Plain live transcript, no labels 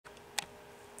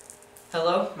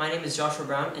Hello, my name is Joshua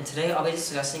Brown, and today I'll be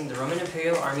discussing the Roman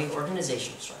Imperial Army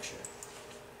organizational structure.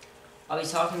 I'll be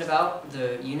talking about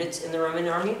the units in the Roman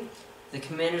Army, the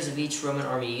commanders of each Roman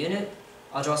Army unit.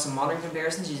 I'll draw some modern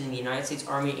comparisons using the United States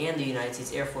Army and the United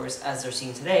States Air Force as they're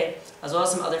seen today, as well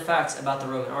as some other facts about the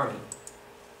Roman Army.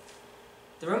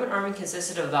 The Roman Army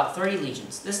consisted of about 30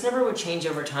 legions. This number would change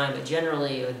over time, but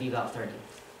generally it would be about 30.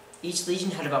 Each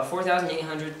legion had about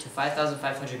 4,800 to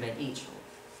 5,500 men each.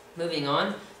 Moving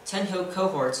on, 10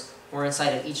 cohorts were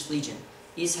inside of each legion.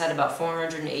 These had about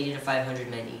 480 to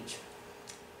 500 men each.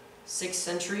 6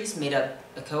 centuries made up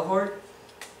a cohort,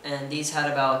 and these had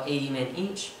about 80 men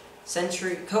each.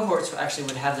 Cohorts actually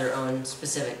would have their own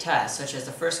specific tasks, such as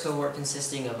the first cohort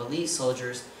consisting of elite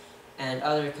soldiers, and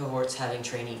other cohorts having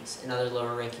trainees and other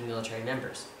lower-ranking military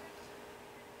members.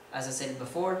 As I stated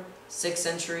before, 6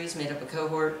 centuries made up a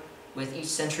cohort, with each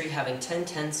century having 10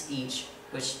 tents each,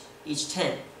 which each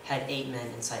tent had 8 men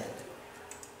inside of it.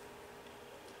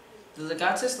 The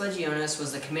legatus legionis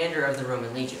was the commander of the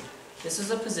Roman legion. This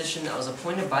was a position that was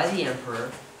appointed by the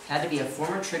emperor, had to be a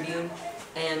former tribune,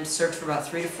 and served for about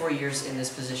 3 to 4 years in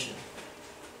this position.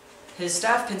 His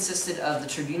staff consisted of the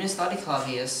tribunus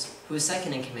Ladiclavius, who was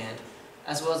second in command,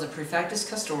 as well as the praefectus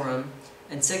castrorum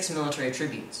and 6 military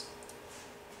tribunes.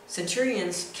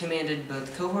 Centurions commanded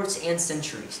both cohorts and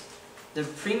centuries. The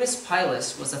primus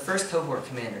pilus was the first cohort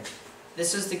commander.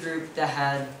 This was the group that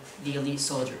had the elite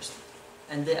soldiers,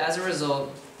 and as a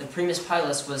result, the primus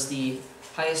pilus was the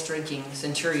highest-ranking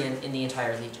centurion in the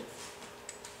entire legion.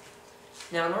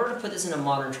 Now, in order to put this into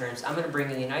modern terms, I'm going to bring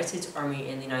in the United States Army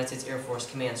and the United States Air Force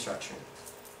command structure.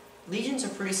 Legions are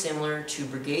pretty similar to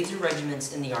brigades or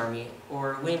regiments in the Army,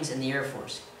 or wings in the Air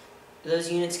Force.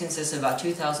 Those units consist of about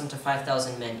 2,000 to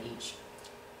 5,000 men each.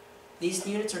 These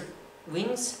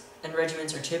wings and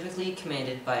regiments are typically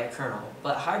commanded by a colonel,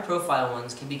 but high-profile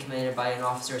ones can be commanded by an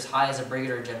officer as high as a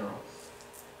brigadier general.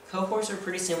 Cohorts are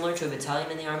pretty similar to a battalion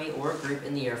in the Army or a group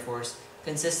in the Air Force,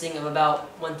 consisting of about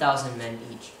 1,000 men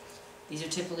each. These are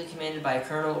typically commanded by a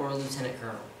colonel or a lieutenant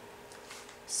colonel.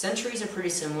 Centuries are pretty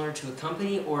similar to a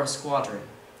company or a squadron.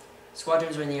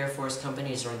 Squadrons are in the Air Force,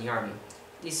 companies are in the Army.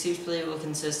 These typically will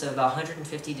consist of about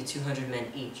 150 to 200 men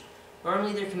each.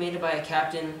 Normally they're commanded by a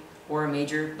captain or a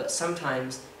major, but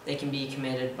sometimes they can be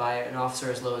commanded by an officer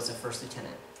as low as a first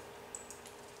lieutenant.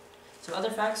 Some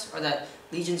other facts are that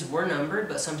legions were numbered,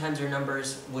 but sometimes their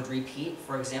numbers would repeat.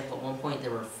 For example, at one point there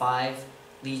were 5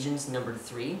 legions numbered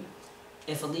 3.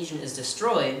 If a legion is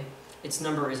destroyed, its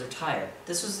number is retired.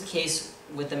 This was the case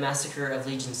with the massacre of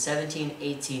legions 17,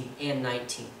 18, and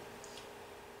 19.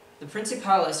 The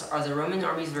principales are the Roman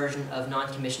Army's version of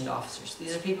non-commissioned officers.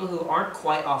 These are people who aren't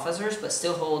quite officers, but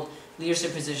still hold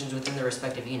leadership positions within their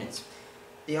respective units.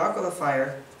 The Ark of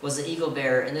Fire was the eagle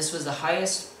bearer, and this was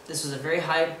a very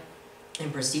high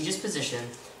and prestigious position,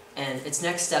 and its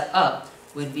next step up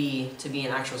would be to be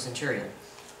an actual centurion.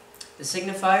 The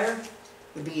signifier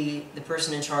would be the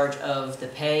person in charge of the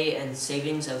pay and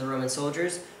savings of the Roman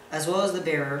soldiers, as well as the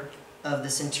bearer of the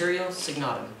centurial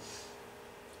signatum.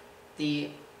 The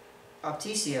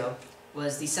optitio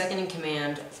was the second in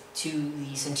command to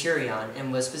the centurion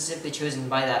and was specifically chosen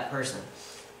by that person.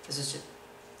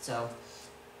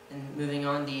 And moving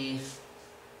on, you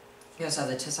also have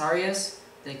the Tesarius,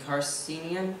 the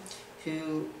Carcinian,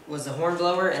 who was the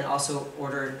hornblower and also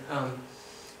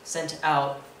sent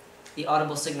out the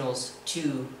audible signals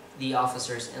to the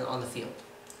officers on the field.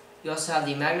 You also have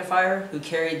the magnifier, who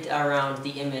carried around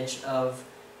the image of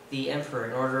the emperor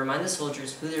in order to remind the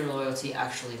soldiers who their loyalty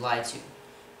actually lied to.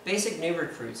 Basic new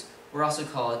recruits were also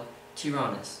called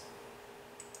tyrannus.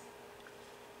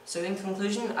 So in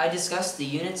conclusion, I discussed the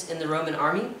units in the Roman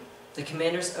Army, the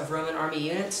commanders of Roman Army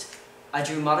units. I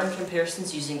drew modern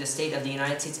comparisons using the state of the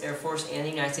United States Air Force and the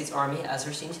United States Army as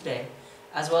they're seen today,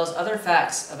 as well as other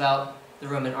facts about the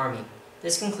Roman Army.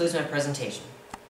 This concludes my presentation.